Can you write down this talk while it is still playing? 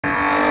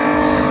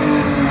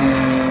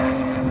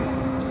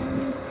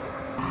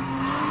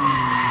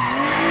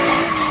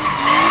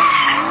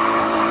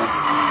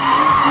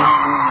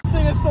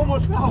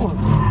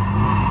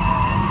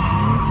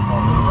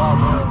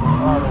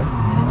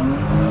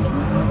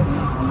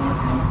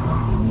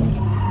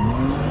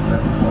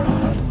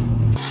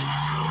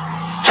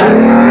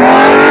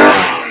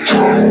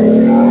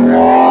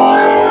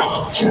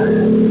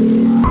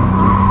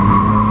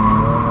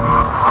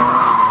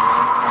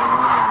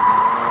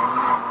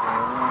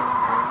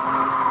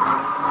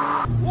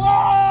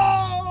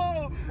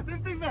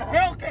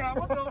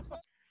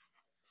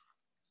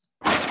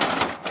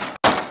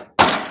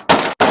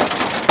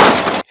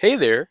Hey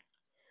there.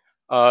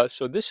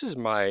 So this is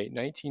my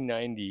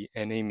 1990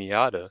 NA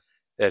Miata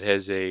that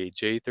has a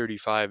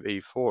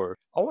J35A4.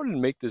 I wanted to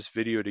make this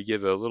video to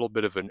give a little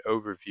bit of an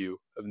overview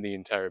of the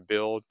entire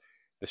build,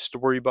 the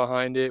story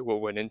behind it,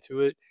 what went into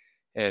it,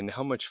 and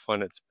how much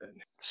fun it's been.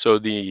 So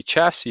the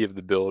chassis of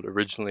the build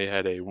originally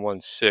had a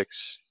 1.6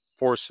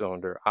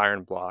 4-cylinder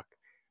iron block,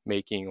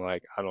 making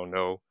like, I don't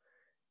know,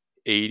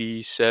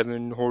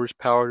 87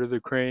 horsepower to the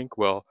crank.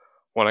 Well,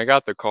 when I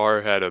got the car,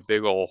 it had a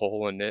big old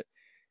hole in it.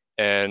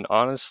 And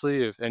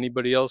honestly, if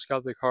anybody else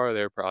got the car,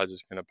 they're probably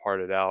just going to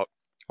part it out.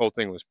 Whole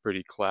thing was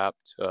pretty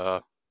clapped.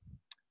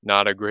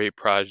 Not a great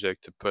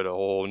project to put a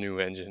whole new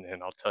engine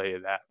in, I'll tell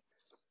you that.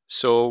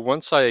 So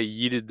once I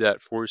yeeted that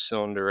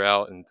 4-cylinder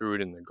out and threw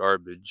it in the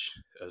garbage,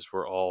 as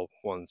where all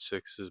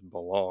 1.6s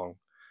belong,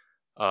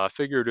 I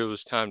figured it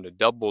was time to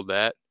double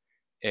that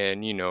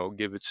and,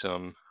 give it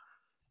some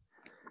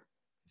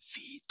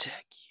VTEC.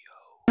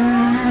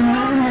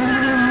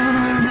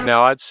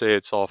 Now, I'd say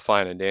it's all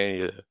fine and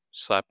dandy to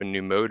slap a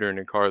new motor in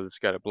a car that's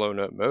got a blown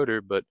up motor,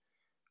 but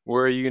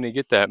where are you going to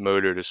get that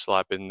motor to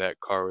slap in that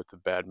car with a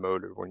bad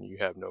motor when you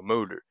have no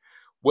motor?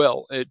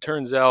 Well, it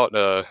turns out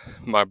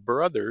my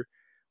brother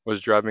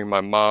was driving my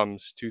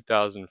mom's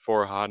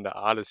 2004 Honda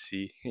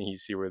Odyssey, you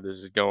see where this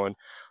is going,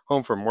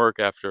 home from work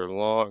after a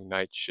long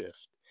night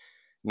shift.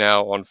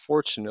 Now,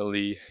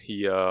 unfortunately,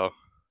 he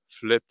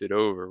flipped it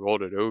over,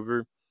 rolled it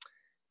over.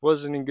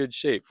 Wasn't in good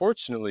shape.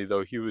 Fortunately,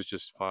 though, he was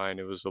just fine.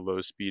 It was a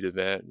low speed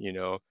event,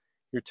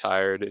 you're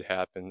tired, it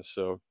happens.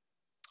 So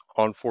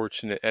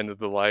unfortunate end of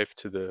the life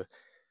to the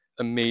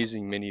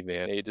amazing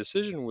minivan. A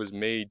decision was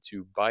made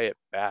to buy it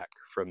back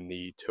from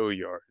the tow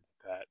yard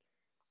that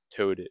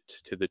towed it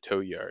to the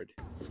tow yard.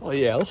 Oh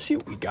yeah, let's see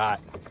what we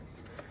got.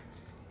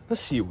 Let's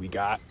see what we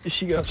got. Is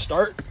she gonna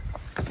start?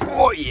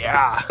 Oh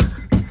yeah.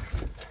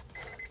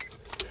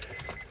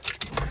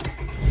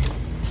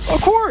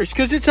 Of course,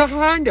 because it's a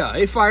Honda.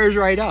 It fires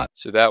right up.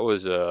 So that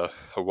was a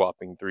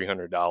whopping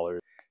 $300.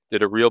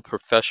 Did a real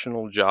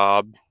professional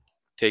job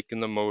taking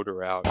the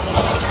motor out.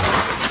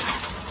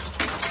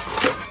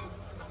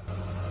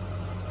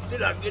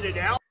 Did I get it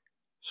out?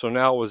 So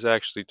now it was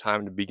actually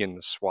time to begin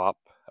the swap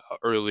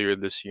earlier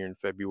this year in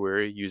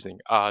February using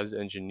Oz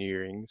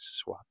Engineering's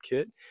swap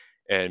kit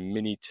and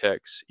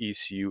Minitech's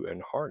ECU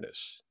and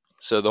harness.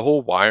 So the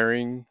whole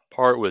wiring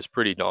part was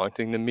pretty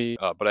daunting to me,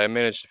 but I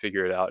managed to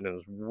figure it out, and it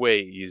was way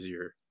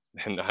easier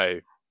than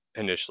I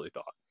initially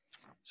thought.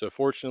 So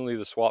fortunately,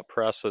 the swap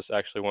process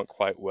actually went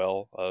quite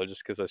well,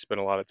 just because I spent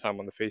a lot of time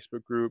on the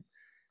Facebook group,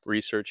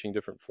 researching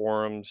different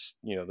forums.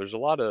 There's a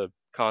lot of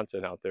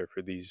content out there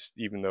for these,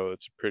 even though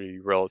it's a pretty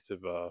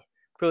relative,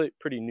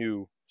 pretty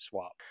new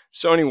swap.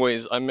 So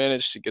anyways, I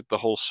managed to get the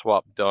whole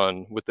swap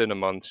done within a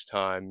month's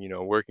time,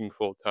 working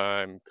full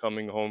time,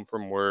 coming home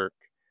from work,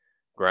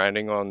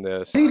 grinding on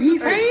this. Did he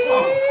say?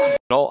 In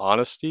all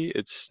honesty,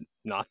 it's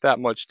not that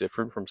much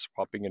different from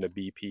swapping in a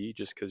BP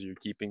just because you're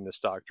keeping the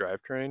stock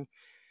drivetrain.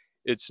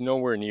 It's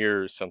nowhere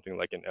near something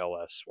like an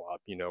LS swap,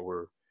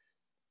 where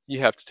you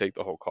have to take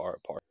the whole car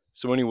apart.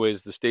 So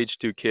anyways, the Stage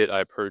 2 kit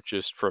I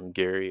purchased from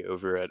Gary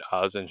over at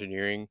Oz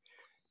Engineering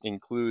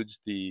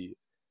includes the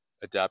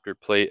adapter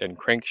plate and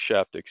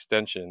crankshaft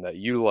extension that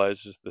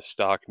utilizes the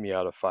stock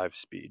Miata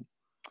 5-speed.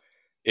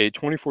 A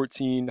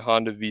 2014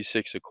 Honda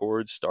V6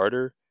 Accord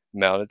starter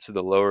mounted to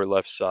the lower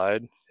left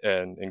side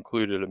and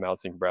included a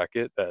mounting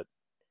bracket that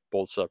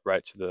bolts up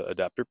right to the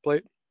adapter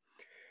plate.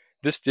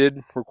 This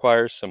did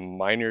require some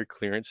minor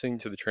clearancing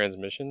to the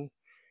transmission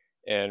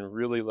and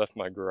really left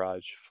my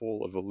garage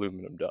full of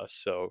aluminum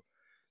dust. So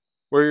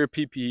wear your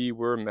PPE,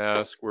 wear a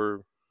mask, wear,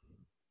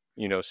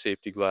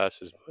 safety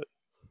glasses, but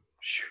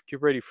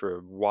get ready for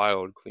a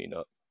wild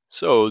cleanup.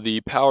 So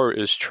the power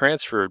is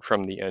transferred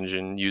from the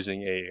engine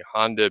using a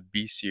Honda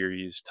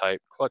B-Series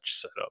type clutch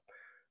setup.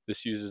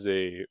 This uses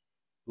a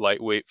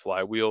lightweight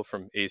flywheel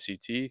from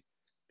ACT.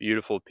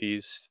 Beautiful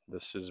piece.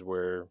 This is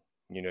where,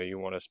 you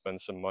want to spend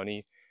some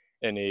money.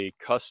 And a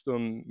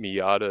custom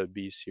Miata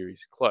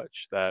B-Series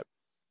clutch that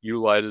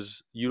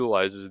utilizes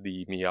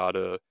the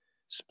Miata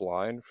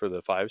spline for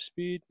the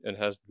 5-speed and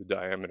has the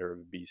diameter of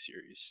a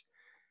B-Series.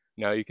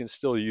 Now you can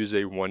still use a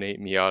 1.8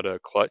 Miata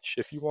clutch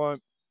if you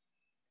want.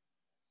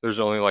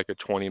 There's only like a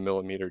 20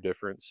 millimeter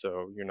difference,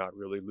 so you're not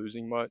really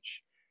losing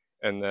much.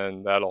 And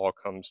then that all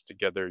comes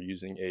together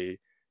using a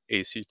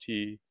ACT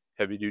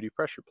heavy-duty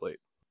pressure plate.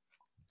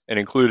 And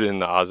included in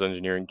the Oz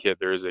Engineering kit,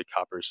 there is a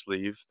copper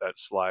sleeve that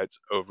slides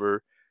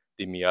over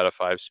the Miata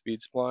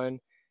 5-speed spline,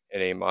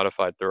 and a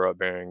modified throwout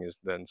bearing is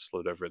then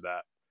slid over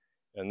that.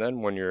 And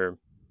then when you're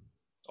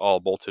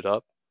all bolted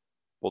up,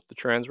 bolt the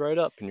trans right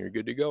up and you're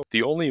good to go.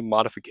 The only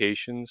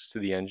modifications to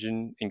the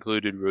engine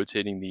included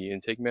rotating the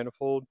intake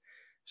manifold,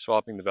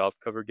 swapping the valve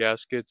cover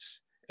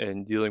gaskets,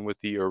 and dealing with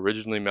the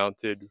originally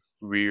mounted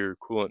rear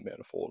coolant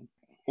manifold.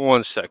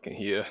 One second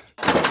here.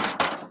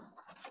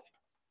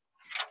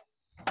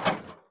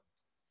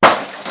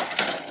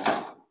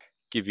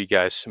 Give you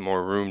guys some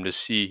more room to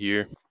see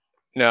here.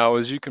 Now,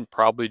 as you can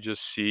probably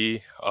just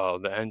see,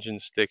 the engine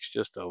sticks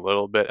just a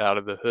little bit out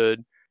of the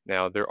hood.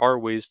 Now, there are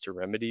ways to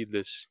remedy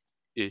this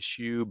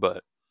issue,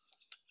 but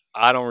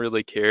I don't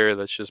really care.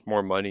 That's just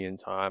more money and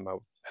time I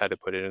had to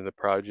put into the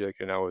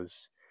project, and I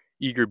was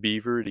eager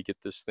beaver to get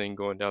this thing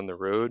going down the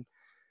road.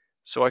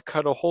 So I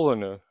cut a hole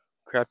in a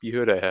crappy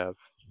hood I have.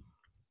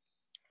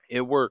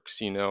 It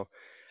works,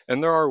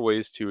 and there are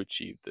ways to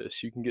achieve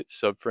this. You can get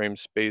subframe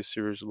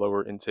spacers,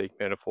 lower intake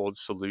manifold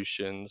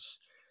solutions,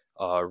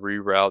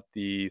 reroute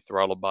the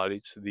throttle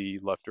body to the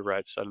left or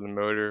right side of the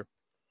motor.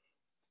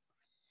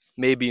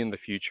 Maybe in the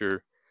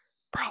future,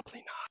 probably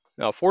not.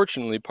 Now,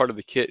 fortunately, part of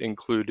the kit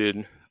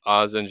included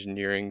Oz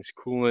Engineering's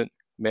coolant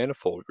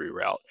manifold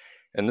reroute.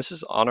 And this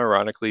is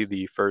unironically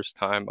the first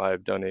time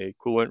I've done a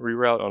coolant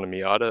reroute on a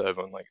Miata. I've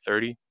owned like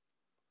 30.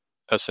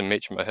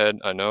 SMH in my head,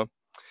 I know.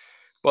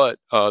 But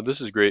this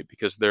is great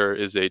because there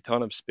is a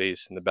ton of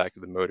space in the back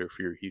of the motor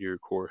for your heater,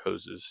 core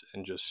hoses,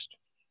 and just,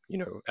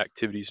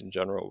 activities in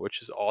general,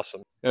 which is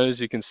awesome. And as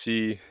you can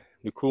see,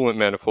 the coolant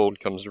manifold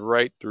comes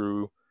right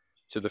through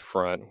to the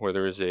front where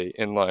there is a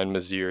inline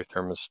Mazir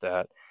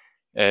thermostat,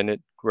 and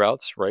it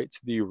routes right to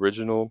the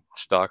original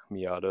stock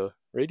Miata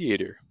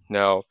radiator.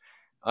 Now,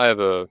 I have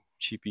a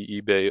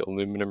cheapy eBay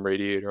aluminum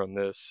radiator on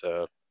this,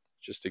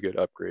 just a good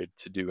upgrade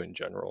to do in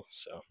general,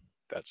 so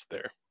that's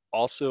there.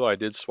 Also, I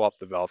did swap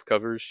the valve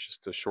covers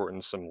just to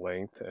shorten some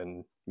length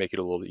and make it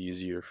a little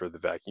easier for the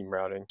vacuum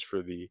routing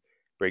for the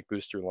brake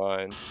booster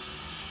line.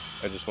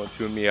 I just went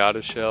to a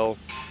Miata shell,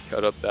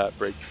 cut up that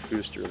brake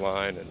booster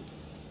line, and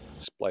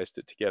spliced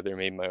it together,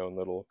 made my own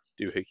little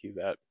doohickey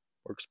that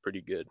works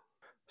pretty good.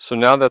 So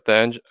now that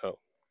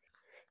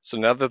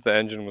the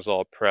engine was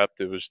all prepped,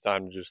 it was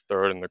time to just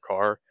throw it in the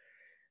car.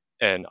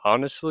 And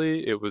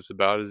honestly, it was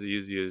about as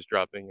easy as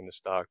dropping in a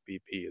stock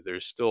BP.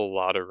 There's still a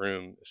lot of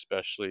room,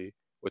 especially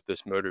with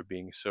this motor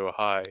being so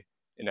high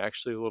and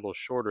actually a little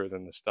shorter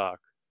than the stock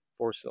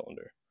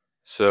 4-cylinder.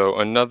 So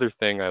another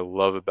thing I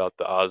love about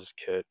the Oz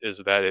kit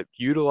is that it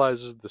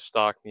utilizes the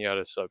stock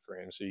Miata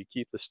subframe. So you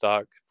keep the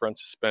stock front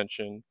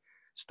suspension,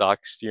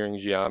 stock steering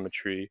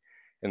geometry,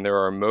 and there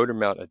are motor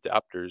mount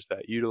adapters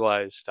that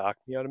utilize stock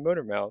Miata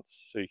motor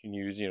mounts. So you can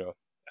use,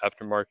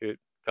 aftermarket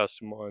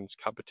custom ones,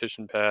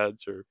 competition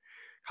pads, or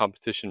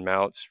competition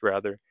mounts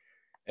rather.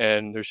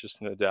 And there's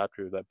just an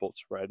adapter that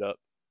bolts right up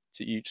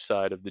to each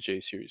side of the J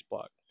series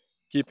block.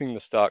 Keeping the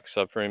stock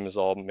subframe is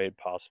all made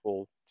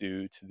possible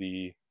due to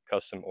the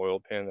custom oil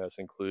pan that's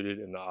included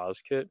in the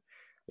Oz kit.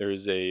 There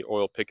is a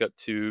oil pickup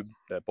tube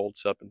that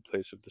bolts up in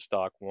place of the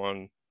stock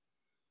one.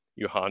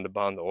 You Honda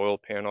bond the oil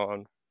pan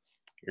on,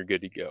 you're good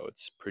to go.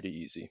 It's pretty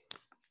easy.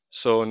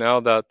 So now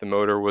that the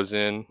motor was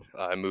in,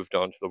 I moved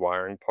on to the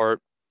wiring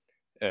part.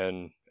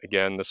 And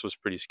again, this was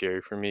pretty scary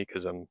for me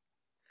because I'm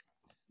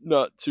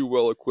not too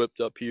well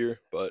equipped up here,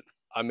 but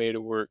I made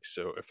it work.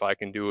 So if I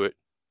can do it,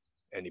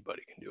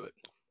 anybody can do it.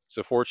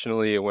 So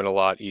fortunately, it went a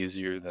lot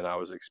easier than I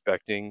was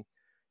expecting.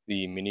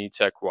 The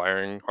Minitech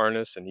wiring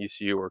harness and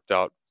ECU worked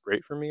out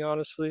great for me,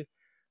 honestly.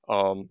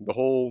 The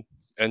whole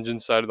engine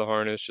side of the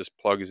harness just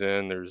plugs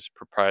in. There's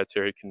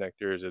proprietary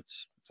connectors.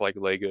 It's like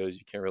Legos.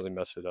 You can't really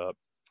mess it up.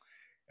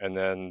 And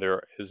then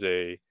there is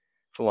a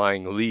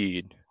flying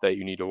lead that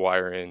you need to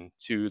wire in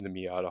to the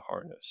Miata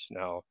harness.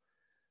 Now,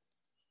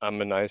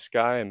 I'm a nice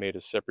guy. I made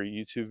a separate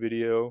YouTube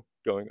video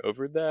going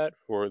over that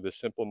for the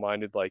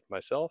simple-minded like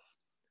myself.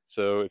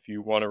 So if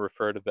you want to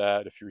refer to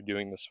that, if you're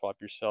doing the swap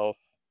yourself,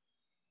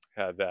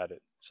 have at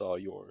it. It's all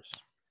yours.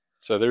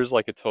 So there's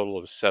like a total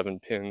of 7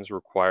 pins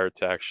required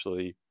to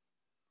actually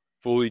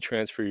fully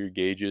transfer your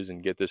gauges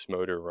and get this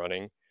motor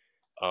running.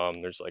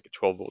 There's like a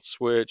 12-volt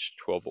switch,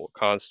 12-volt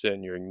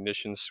constant, your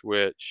ignition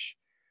switch,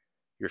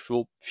 your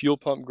fuel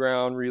pump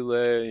ground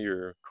relay,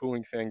 your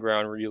cooling fan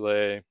ground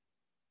relay.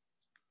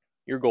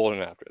 You're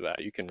golden after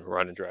that. You can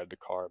run and drive the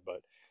car,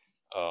 but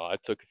I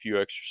took a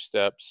few extra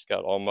steps,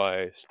 got all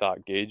my stock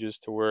gauges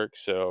to work.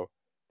 So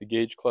the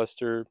gauge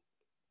cluster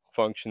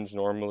functions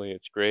normally.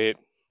 It's great.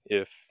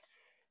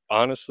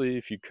 Honestly,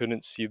 if you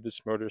couldn't see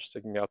this motor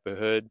sticking out the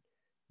hood,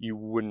 you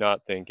would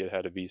not think it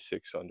had a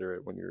V6 under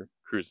it when you're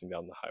cruising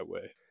down the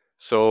highway.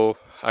 So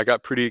I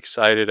got pretty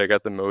excited. I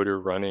got the motor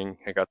running.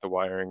 I got the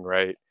wiring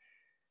right.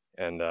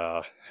 And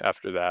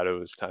after that, it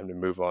was time to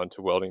move on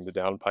to welding the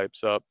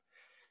downpipes up.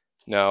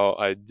 Now,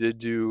 I did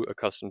do a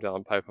custom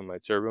downpipe on my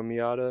Turbo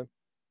Miata,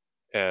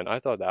 and I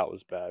thought that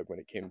was bad when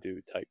it came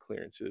to tight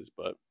clearances,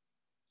 but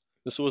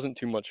this wasn't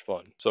too much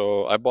fun.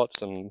 So I bought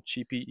some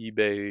cheapy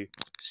eBay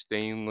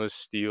stainless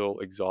steel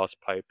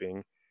exhaust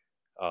piping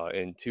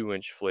in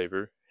 2-inch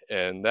flavor,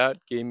 and that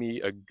gave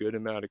me a good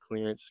amount of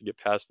clearance to get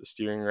past the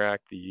steering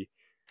rack. The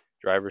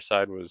driver's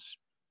side was,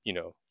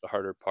 the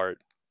harder part,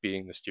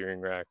 being the steering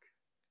rack,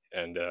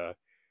 and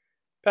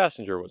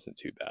passenger wasn't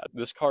too bad.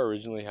 This car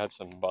originally had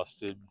some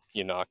busted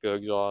Yanaka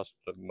exhaust.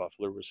 The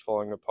muffler was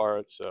falling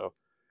apart, so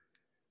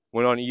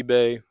went on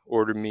eBay,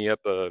 ordered me up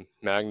a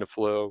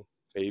MagnaFlow,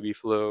 Baby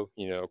Flow,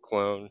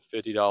 clone,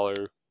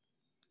 $50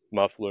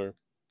 muffler.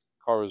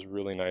 Car was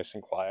really nice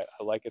and quiet.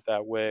 I like it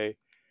that way.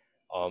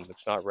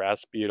 It's not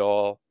raspy at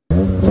all.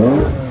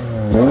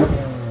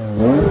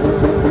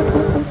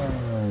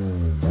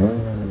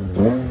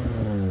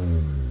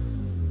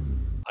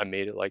 I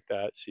made it like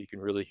that so you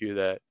can really hear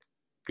that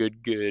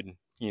good,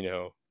 you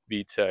know,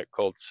 VTEC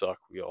cold suck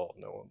we all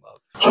know and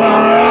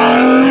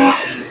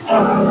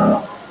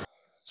love.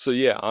 So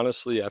yeah,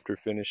 honestly, after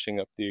finishing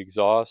up the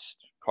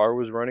exhaust, car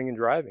was running and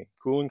driving.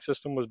 Cooling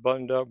system was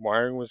buttoned up,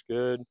 wiring was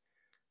good.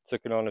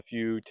 Took it on a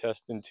few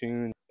test and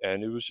tunes,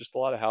 and it was just a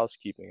lot of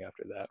housekeeping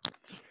after that.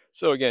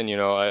 So again, you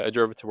know, I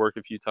drove it to work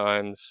a few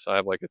times. I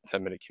have like a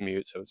 10-minute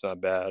commute, so it's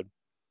not bad.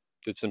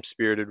 Did some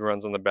spirited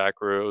runs on the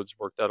back roads,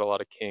 worked out a lot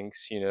of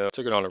kinks, you know.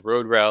 Took it on a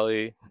road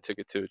rally, took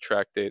it to a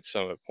track day at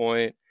Summit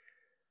Point,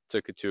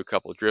 took it to a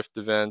couple of drift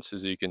events,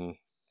 as you can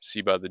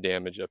see by the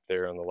damage up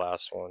there on the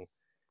last one.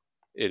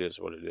 It is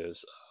what it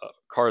is.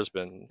 Car's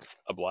been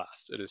a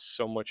blast. It is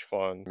so much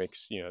fun.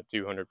 Makes, you know,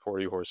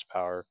 240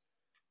 horsepower.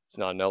 It's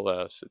not an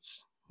LS.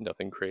 It's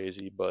nothing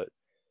crazy, but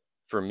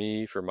for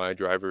me, for my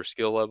driver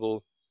skill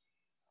level,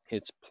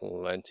 it's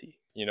plenty.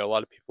 You know, a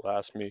lot of people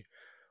ask me,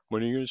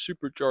 when are you going to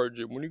supercharge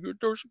it? When are you going to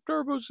throw some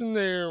turbos in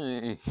there?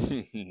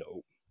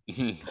 No.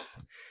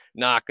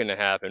 Not going to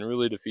happen.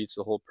 Really defeats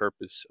the whole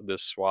purpose of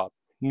this swap.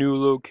 New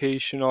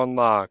location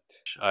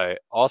unlocked. I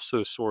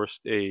also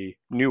sourced a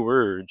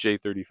newer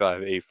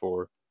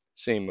J35A4,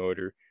 same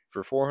motor,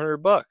 for 400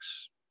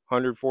 bucks.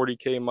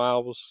 140k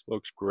miles,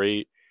 looks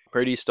great.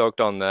 Pretty stoked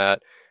on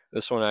that.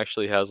 This one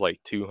actually has like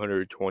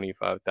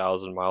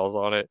 225,000 miles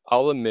on it.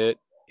 I'll admit,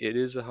 it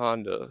is a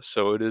Honda,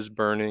 so it is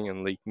burning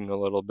and leaking a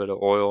little bit of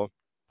oil.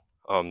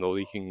 The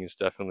leaking is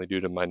definitely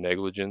due to my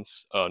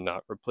negligence,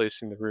 not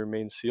replacing the rear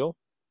main seal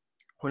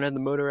when I had the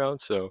motor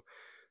out, so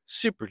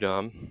super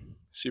dumb,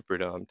 super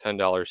dumb.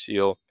 $10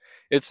 seal.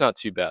 It's not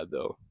too bad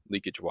though,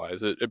 leakage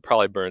wise. It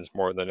probably burns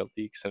more than it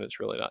leaks, and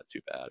it's really not too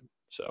bad.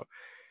 So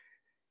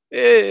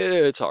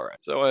it's all right.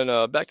 So,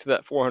 and back to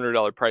that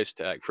 $400 price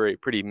tag for a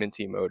pretty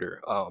minty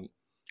motor.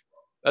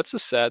 That's the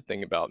sad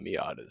thing about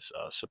Miatas.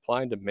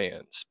 Supply and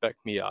demand, spec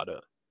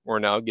Miata. We're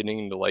now getting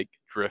into like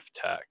drift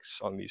tax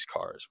on these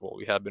cars. Well,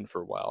 we have been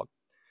for a while.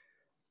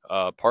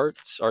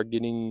 Parts are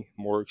getting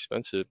more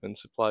expensive and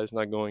supply is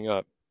not going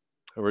up.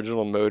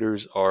 Original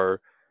motors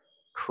are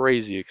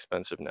crazy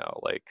expensive now,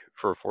 like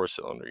for a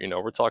 4-cylinder. You know,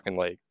 we're talking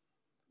like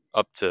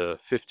up to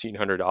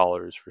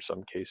 $1,500 for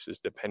some cases,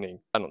 depending.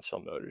 I don't sell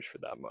motors for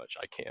that much.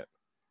 I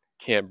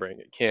can't bring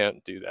it.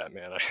 Can't do that,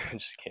 man. I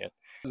just can't.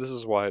 This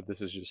is why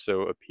this is just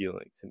so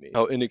appealing to me.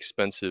 How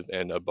inexpensive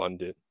and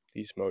abundant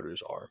these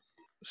motors are.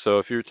 So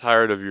if you're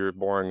tired of your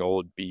boring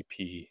old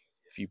BP,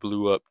 if you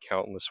blew up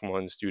countless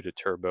ones due to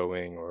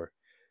turboing or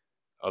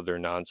other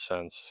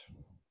nonsense,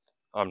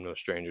 I'm no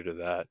stranger to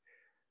that.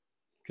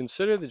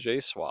 Consider the J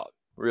swap.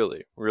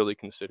 Really, really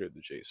consider the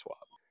J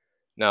swap.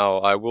 Now,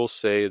 I will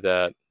say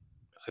that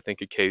I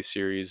think a K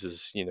series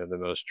is, you know, the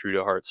most true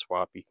to heart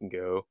swap you can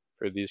go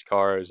for these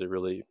cars. It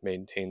really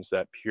maintains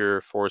that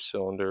pure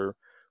 4-cylinder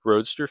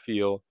roadster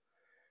feel.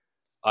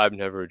 I've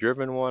never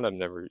driven one, I've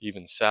never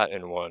even sat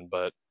in one,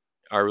 but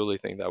I really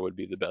think that would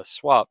be the best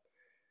swap.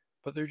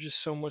 But they're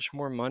just so much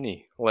more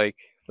money. Like,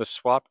 the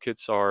swap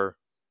kits are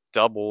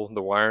double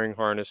the wiring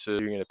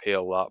harnesses. You're going to pay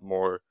a lot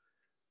more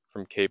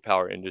from K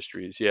Power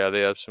Industries. Yeah,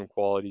 they have some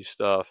quality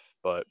stuff,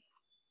 but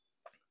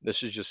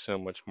this is just so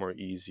much more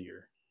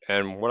easier.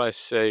 And what I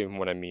say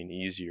when I mean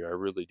easier, I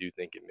really do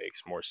think it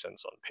makes more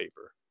sense on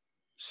paper.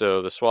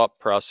 So the swap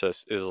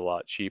process is a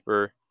lot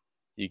cheaper.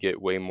 You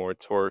get way more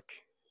torque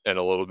and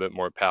a little bit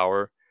more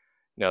power.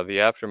 Now, the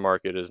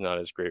aftermarket is not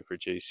as great for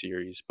J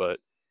Series, but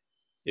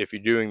if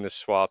you're doing the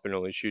swap and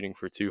only shooting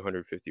for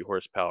 250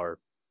 horsepower,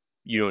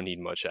 you don't need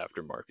much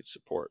aftermarket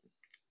support.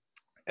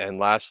 And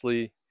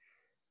lastly,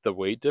 the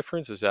weight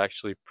difference is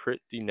actually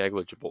pretty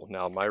negligible.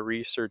 Now, my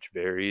research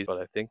varies, but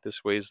I think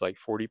this weighs like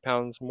 40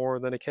 pounds more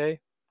than a K.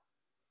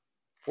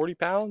 40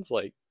 pounds?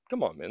 Like,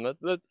 come on, man.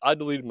 I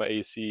deleted my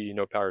AC,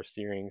 no power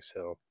steering,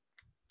 so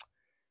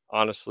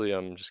honestly,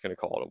 I'm just going to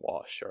call it a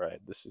wash, all right?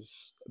 This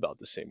is about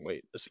the same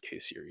weight as a K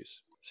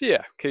series. So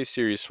yeah, K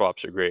series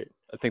swaps are great.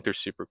 I think they're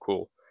super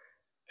cool.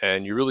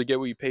 And you really get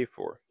what you pay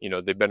for. You know,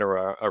 they've been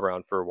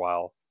around for a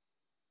while.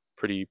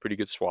 Pretty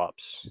good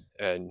swaps.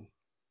 And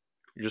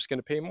you're just going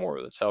to pay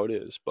more. That's how it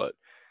is. But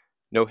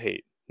no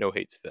hate. No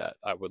hate to that.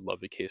 I would love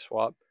a K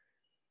swap.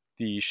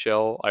 The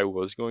shell I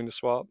was going to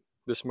swap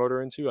this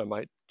motor into, I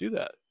might do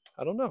that.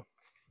 I don't know.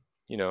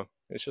 You know,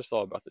 it's just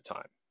all about the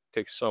time. It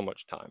takes so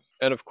much time.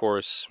 And of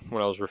course,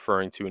 when I was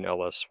referring to an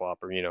LS swap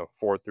or, you know,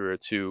 Ford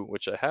 302,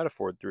 which I had a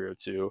Ford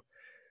 302,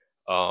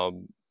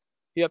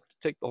 you have to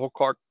take the whole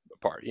car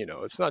apart. You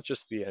know, it's not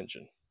just the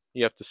engine.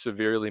 You have to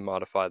severely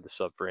modify the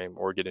subframe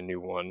or get a new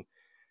one.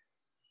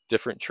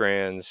 Different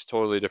trans,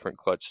 totally different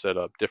clutch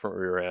setup, different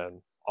rear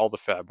end, all the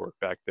fab work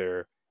back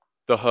there,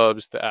 the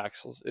hubs, the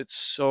axles. It's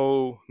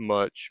so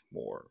much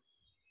more.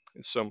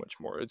 It's so much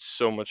more. It's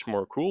so much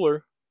more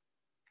cooler,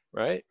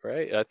 right?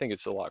 Right? I think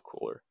it's a lot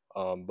cooler.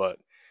 But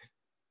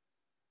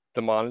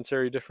the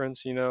monetary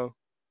difference, you know,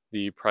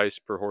 the price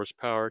per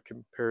horsepower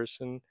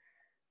comparison,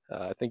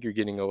 I think you're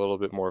getting a little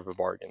bit more of a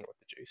bargain with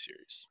the J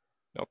series.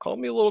 Now, call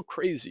me a little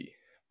crazy,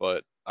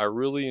 but I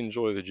really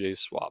enjoy the J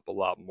swap a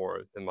lot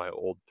more than my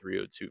old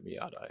 302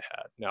 Miata I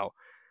had. Now,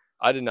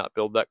 I did not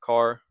build that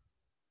car.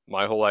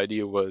 My whole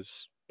idea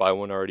was buy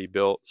one already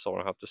built so I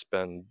don't have to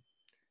spend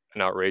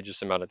an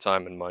outrageous amount of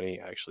time and money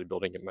actually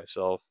building it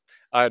myself.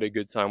 I had a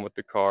good time with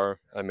the car.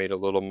 I made a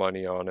little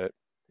money on it.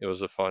 It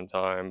was a fun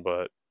time,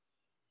 but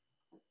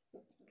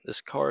this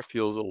car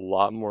feels a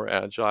lot more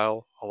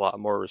agile, a lot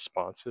more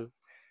responsive,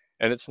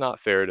 and it's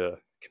not fair to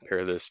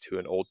compare this to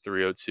an old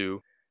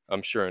 302.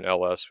 I'm sure an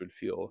LS would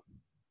feel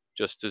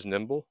just as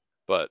nimble,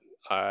 but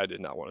I did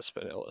not want to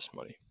spend LS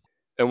money.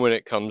 And when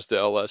it comes to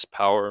LS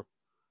power,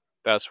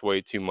 that's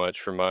way too much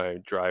for my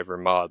driver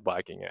mod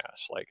lacking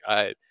ass. Like,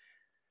 I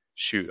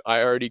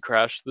already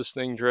crashed this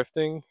thing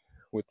drifting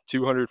with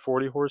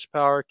 240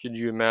 horsepower. Could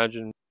you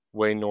imagine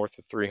way north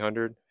of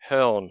 300?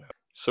 Hell no.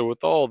 So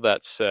with all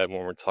that said,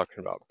 when we're talking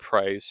about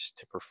price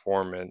to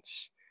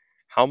performance,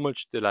 how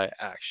much did I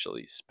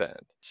actually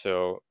spend?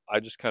 So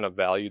I just kind of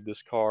valued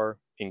this car,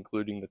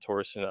 including the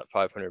Torsen, at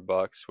 500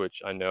 bucks,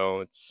 which I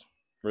know it's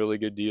a really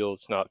good deal.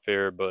 It's not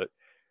fair, but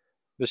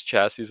this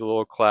chassis is a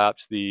little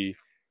collapsed. The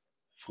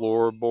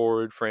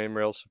floorboard frame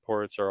rail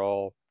supports are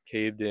all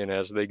caved in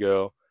as they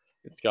go.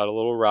 It's got a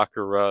little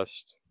rocker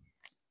rust.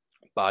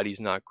 Body's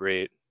not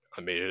great.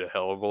 I made it a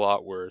hell of a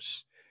lot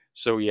worse.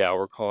 So yeah,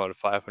 we're calling it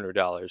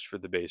 $500 for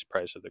the base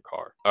price of the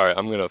car. All right,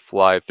 I'm going to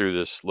fly through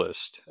this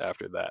list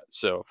after that.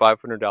 So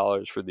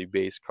 $500 for the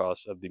base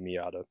cost of the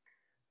Miata.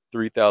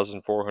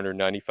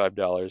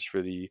 $3,495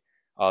 for the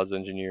Oz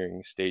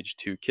Engineering Stage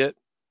 2 kit.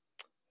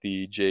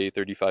 The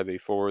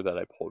J35A4 that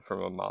I pulled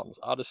from a mom's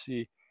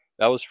Odyssey.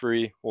 That was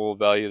free. We'll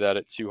value that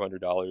at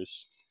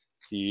 $200.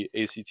 The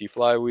ACT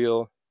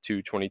flywheel,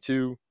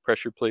 $222.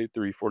 Pressure plate,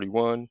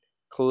 $341.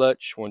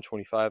 Clutch,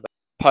 $125.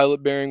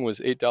 Pilot bearing was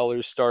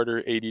 $8.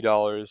 Starter,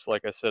 $80.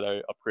 Like I said,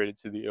 I upgraded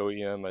to the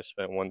OEM. I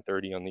spent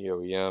 $130 on the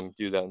OEM.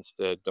 Do that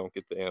instead. Don't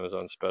get the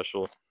Amazon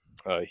special.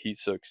 Heat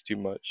soaks too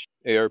much.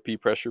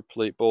 ARP pressure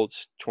plate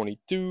bolts,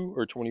 22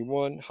 or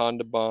 21.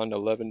 Honda Bond,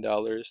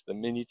 $11. The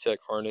Minitech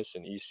harness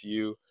and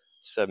ECU,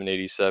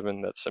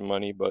 $787. That's some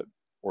money, but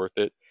worth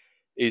it.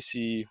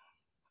 AC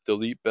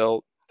delete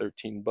belt,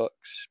 13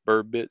 bucks.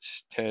 Burr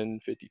bits,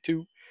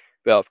 10.52.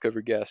 Valve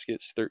cover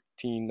gaskets,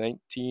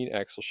 13.19.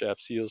 Axle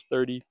shaft seals,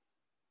 30.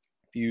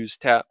 Fuse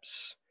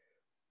taps,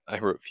 I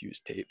wrote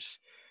fuse tapes,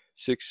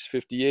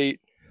 6.58.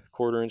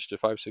 Quarter inch to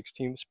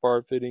 5/16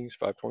 bar fittings,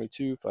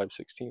 5.22,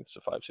 5/16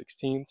 to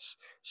 5/16,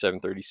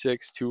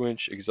 7.36.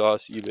 2-inch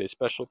exhaust eBay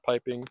special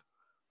piping,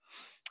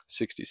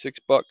 66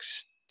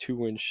 bucks.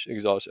 2-inch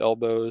exhaust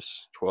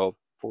elbows,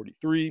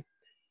 12.43.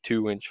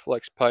 2-inch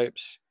flex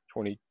pipes,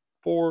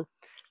 24.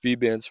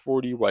 V-bands,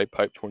 40. White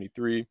pipe,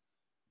 23.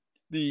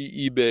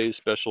 The eBay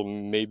special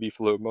maybe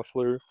float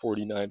muffler,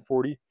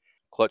 49.40.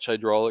 Clutch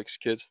hydraulics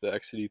kits, the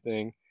Exity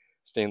thing,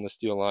 stainless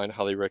steel line,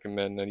 highly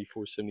recommend.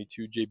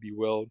 94.72 JB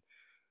Weld,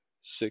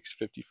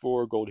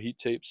 6.54. Gold heat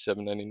tape,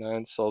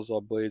 7.99.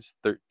 Sawzall blades,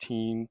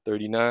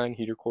 13.39.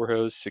 Heater core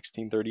hose,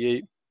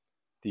 16.38.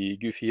 The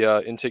Goofy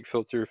intake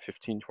filter,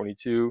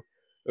 15.22.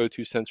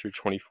 O2 sensor,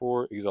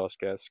 24. Exhaust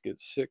gasket,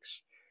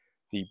 6.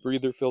 The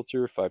breather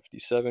filter,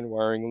 5.57.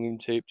 Wiring loom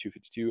tape,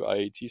 2.52.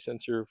 IAT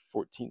sensor,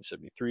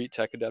 14.73.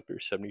 Tach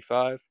adapter,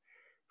 75.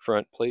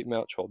 Front plate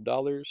mount,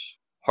 $12.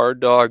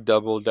 Hard dog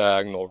double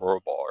diagonal roll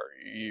bar.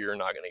 You're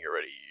not going to get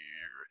ready.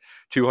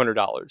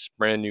 $200.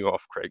 Brand new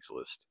off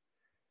Craigslist.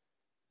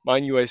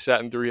 Mind you, I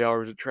sat in 3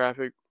 hours of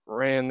traffic,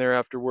 ran there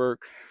after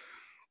work.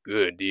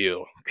 Good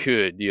deal.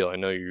 Good deal. I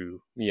know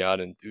you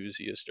Miata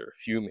enthusiasts are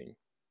fuming.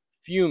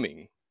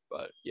 Fuming.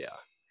 But yeah,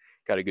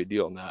 got a good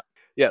deal on that.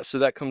 Yeah, so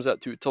that comes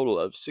out to a total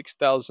of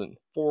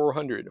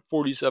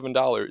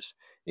 $6,447,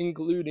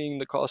 including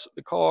the cost of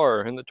the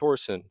car and the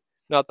Torsen,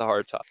 not the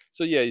hardtop.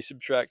 So yeah, you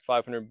subtract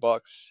 500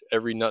 bucks,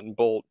 every nut and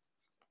bolt,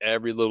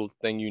 every little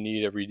thing you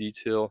need, every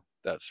detail.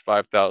 That's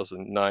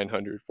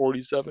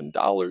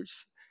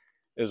 $5,947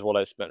 is what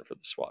I spent for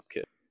the swap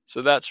kit.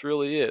 So that's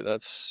really it.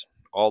 That's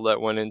all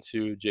that went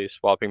into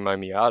swapping my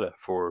Miata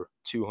for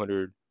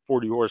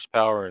 240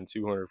 horsepower and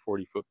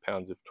 240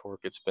 foot-pounds of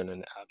torque. It's been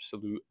an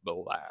absolute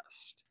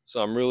blast.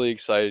 So I'm really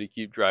excited to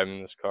keep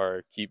driving this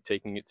car, keep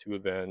taking it to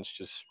events,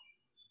 just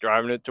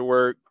driving it to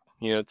work,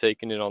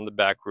 taking it on the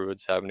back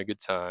roads, having a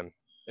good time.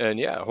 And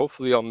yeah,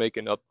 hopefully I'll make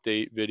an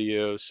update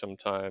video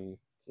sometime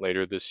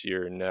later this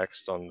year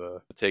next on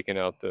the taking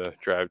out the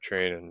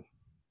drivetrain and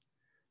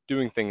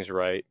doing things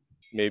right.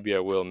 Maybe I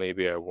will,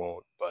 maybe I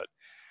won't. But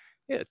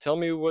yeah, tell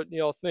me what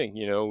y'all think.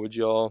 Would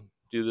y'all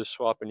do this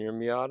swap in your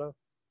Miata?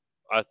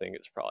 I think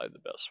it's probably the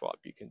best swap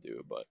you can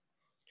do, but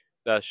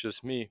that's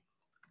just me.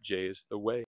 J is the way.